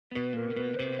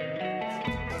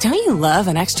Don't you love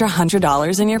an extra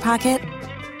 $100 in your pocket?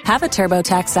 Have a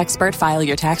TurboTax expert file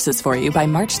your taxes for you by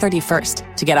March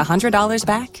 31st to get $100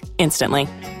 back instantly.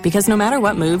 Because no matter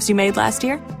what moves you made last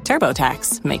year,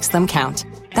 TurboTax makes them count.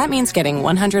 That means getting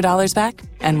 $100 back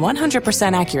and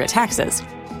 100% accurate taxes,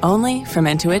 only from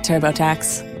Intuit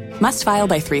TurboTax. Must file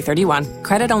by 3/31.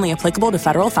 Credit only applicable to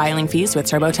federal filing fees with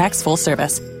TurboTax full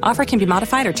service. Offer can be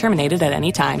modified or terminated at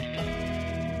any time.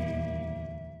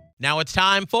 Now it's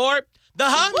time for the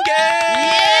Hum Game!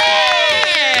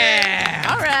 Yeah!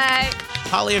 All right.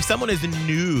 Holly, if someone is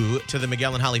new to the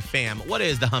Miguel and Holly fam, what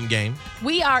is the Hum Game?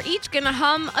 We are each going to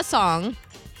hum a song,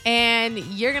 and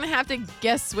you're going to have to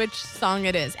guess which song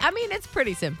it is. I mean, it's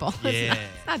pretty simple. Yeah.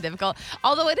 It's not difficult,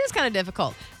 although it is kind of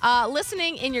difficult.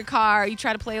 Listening in your car, you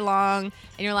try to play along,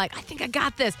 and you're like, I think I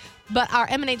got this. But our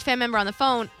M&H fan member on the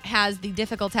phone has the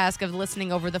difficult task of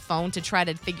listening over the phone to try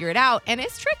to figure it out, and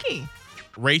it's tricky.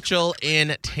 Rachel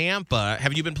in Tampa,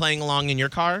 have you been playing along in your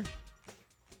car?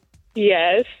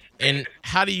 Yes. And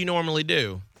how do you normally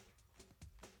do?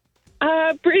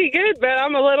 Pretty good, but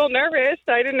I'm a little nervous.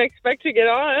 I didn't expect to get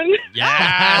on.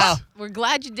 Yes! We're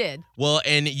glad you did. Well,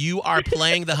 and you are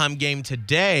playing the Hum Game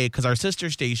today because our sister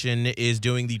station is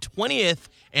doing the 20th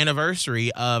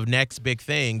anniversary of Next Big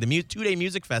Thing, the 2-day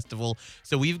music festival.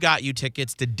 So we've got you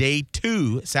tickets to day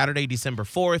 2, Saturday, December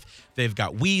 4th. They've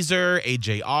got Weezer,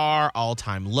 AJR, All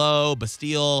Time Low,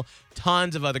 Bastille,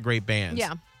 tons of other great bands.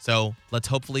 Yeah. So let's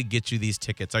hopefully get you these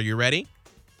tickets. Are you ready?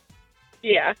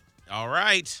 Yeah. All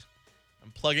right. I'm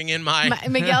plugging in my...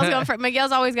 Miguel's going for.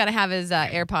 Miguel's always got to have his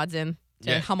AirPods in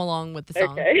to hum along with the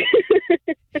song. Okay.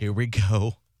 Here we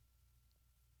go.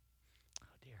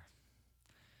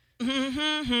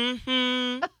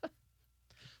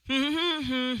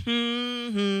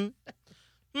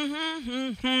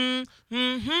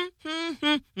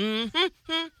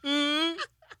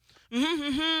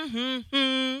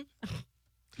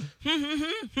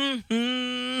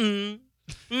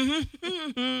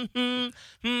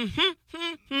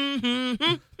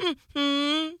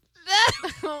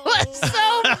 That's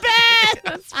so bad.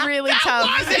 That's really tough.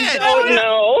 Oh,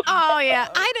 no. Oh, yeah.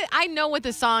 I know what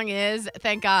the song is,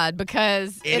 thank God,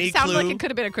 because Any it sounds clue? like it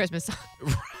could have been a Christmas song.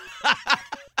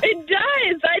 It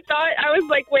does. I was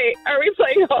like, wait, are we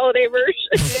playing a holiday version?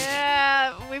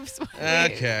 Yeah,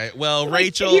 Okay. Well, Like,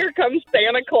 Rachel... Here comes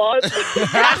Santa Claus. That's what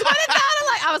it sounded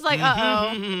like. I was like,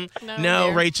 uh-oh. No,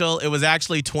 dear. Rachel, it was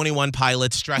actually 21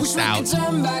 Pilots, Stressed Out.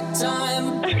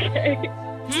 Okay.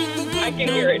 I can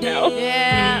hear it now.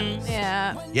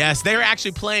 Yeah. Yes, they're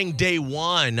actually playing day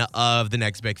 1 of the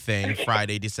Next Big Thing,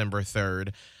 Friday, December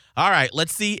 3rd. All right,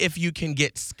 let's see if you can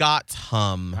get Scott's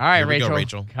hum. All right, Here we Rachel. go,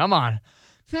 Rachel. Come on.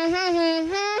 I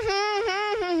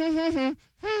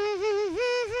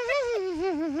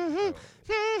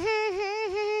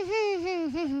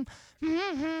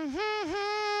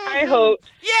hope.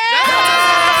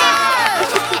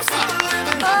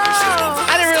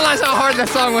 I didn't realize how hard that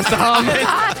song was to hum.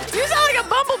 You sound like a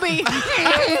bumblebee.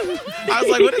 I was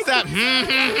like, what is that?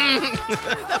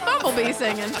 The bumblebee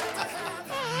singing.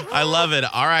 I love it.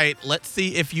 All right, let's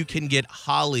see if you can get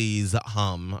Holly's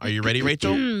hum. Are you ready,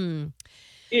 Rachel?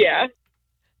 Yeah.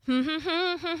 Shake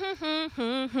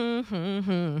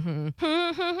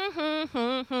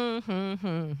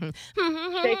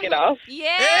it off.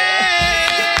 Yeah,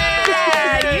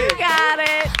 you got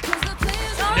it.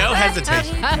 No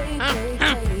hesitation.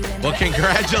 Well,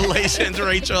 congratulations,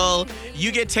 Rachel.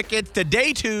 You get tickets to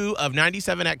day 2 of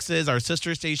 97X's, our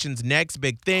sister station's Next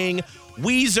Big Thing.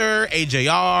 Weezer,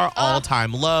 AJR, All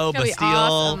Time Low, gonna be Bastille.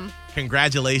 awesome.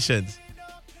 Congratulations.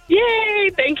 Yay.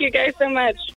 Thank you guys so much.